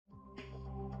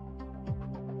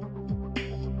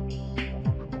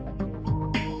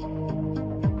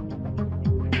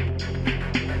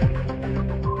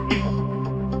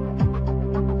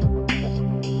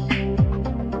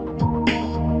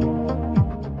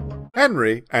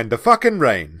Henry and the fucking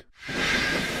rain.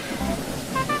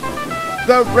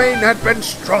 The rain had been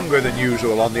stronger than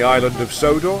usual on the island of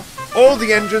Sodor. All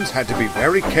the engines had to be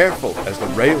very careful as the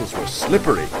rails were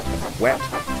slippery and wet.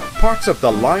 Parts of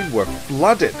the line were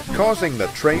flooded, causing the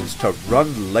trains to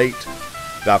run late.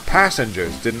 The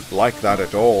passengers didn't like that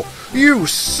at all. "You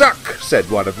suck," said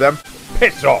one of them.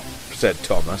 "Piss off," said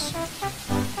Thomas.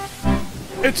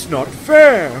 "It's not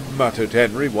fair," muttered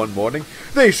Henry one morning.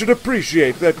 "They should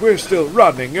appreciate that we're still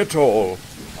running at all."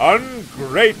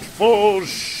 "Ungrateful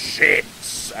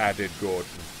shits," added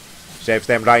Gordon. "Serves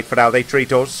them right for how they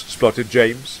treat us," spluttered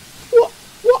James. Well,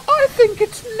 I think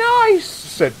it's nice,"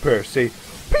 said Percy.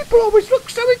 "People always look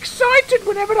so excited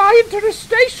whenever I enter a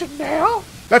station now."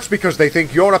 "That's because they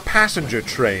think you're a passenger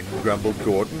train," grumbled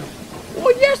Gordon.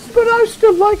 "Well, yes, but I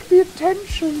still like the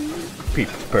attention,"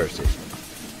 peeped Percy.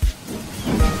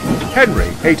 Henry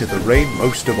hated the rain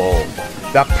most of all.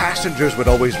 The passengers would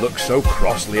always look so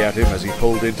crossly at him as he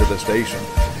pulled into the station,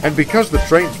 and because the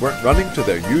trains weren't running to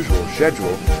their usual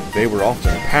schedule, they were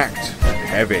often packed and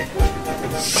heavy.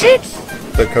 "Shit!"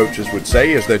 the coaches would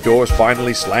say as their doors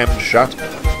finally slammed shut.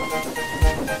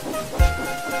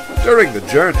 During the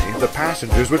journey, the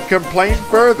passengers would complain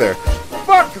further.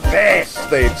 "Fuck this,"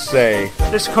 they'd say.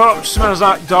 "This coach smells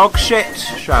like dog shit,"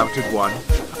 shouted one.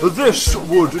 "This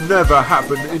would never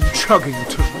happen in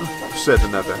Chuggington," said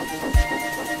another.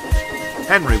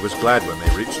 Henry was glad when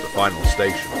they reached the final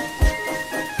station.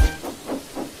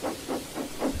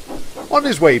 On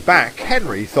his way back,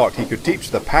 Henry thought he could teach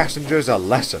the passengers a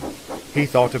lesson. He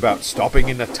thought about stopping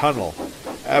in a tunnel,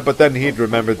 but then he'd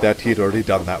remembered that he'd already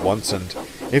done that once, and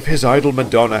if his idol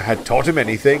Madonna had taught him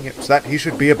anything, it's that he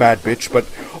should be a bad bitch, but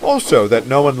also that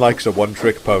no one likes a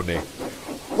one-trick pony.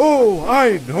 "Oh,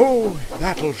 I know,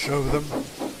 that'll show them."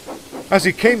 As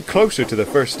he came closer to the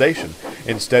first station,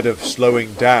 instead of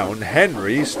slowing down,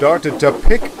 Henry started to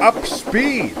pick up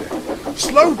speed.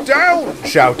 "Slow down!"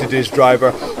 shouted his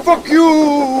driver. "Fuck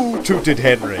you!" tooted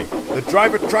Henry. The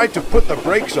driver tried to put the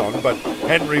brakes on, but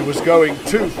Henry was going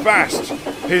too fast.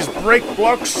 His brake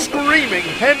block screaming,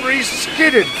 Henry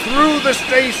skidded through the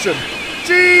station.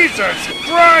 "Jesus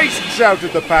Christ!"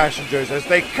 shouted the passengers as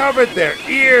they covered their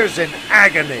ears in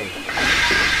agony.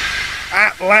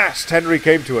 At last, Henry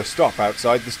came to a stop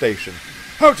outside the station.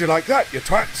 "How'd you like that, you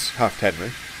twats?" huffed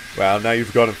Henry. "Well, now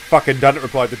you've gone and fucking done it,"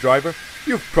 replied the driver.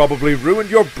 "You've probably ruined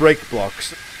your brake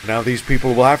blocks. Now these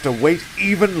people will have to wait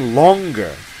even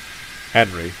longer."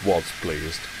 Henry was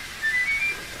pleased.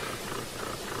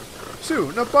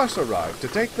 Soon a bus arrived to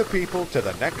take the people to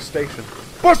the next station.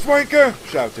 "Bus wanker!"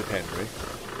 shouted Henry.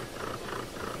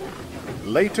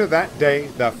 Later that day,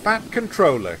 the Fat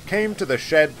Controller came to the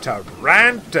shed to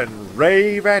rant and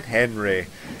rave at Henry.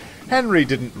 Henry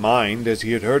didn't mind, as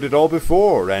he had heard it all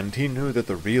before, and he knew that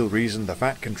the real reason the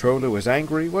Fat Controller was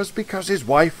angry was because his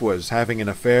wife was having an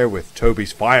affair with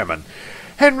Toby's fireman.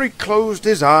 Henry closed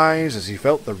his eyes as he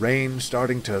felt the rain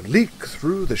starting to leak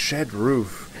through the shed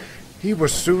roof. He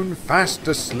was soon fast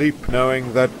asleep,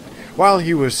 knowing that while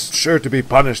he was sure to be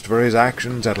punished for his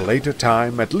actions at a later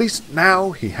time, at least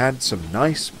now he had some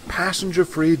nice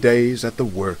passenger-free days at the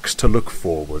works to look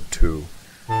forward to.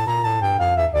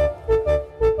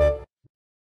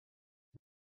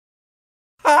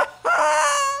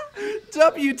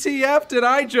 WTF did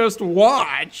I just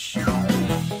watch?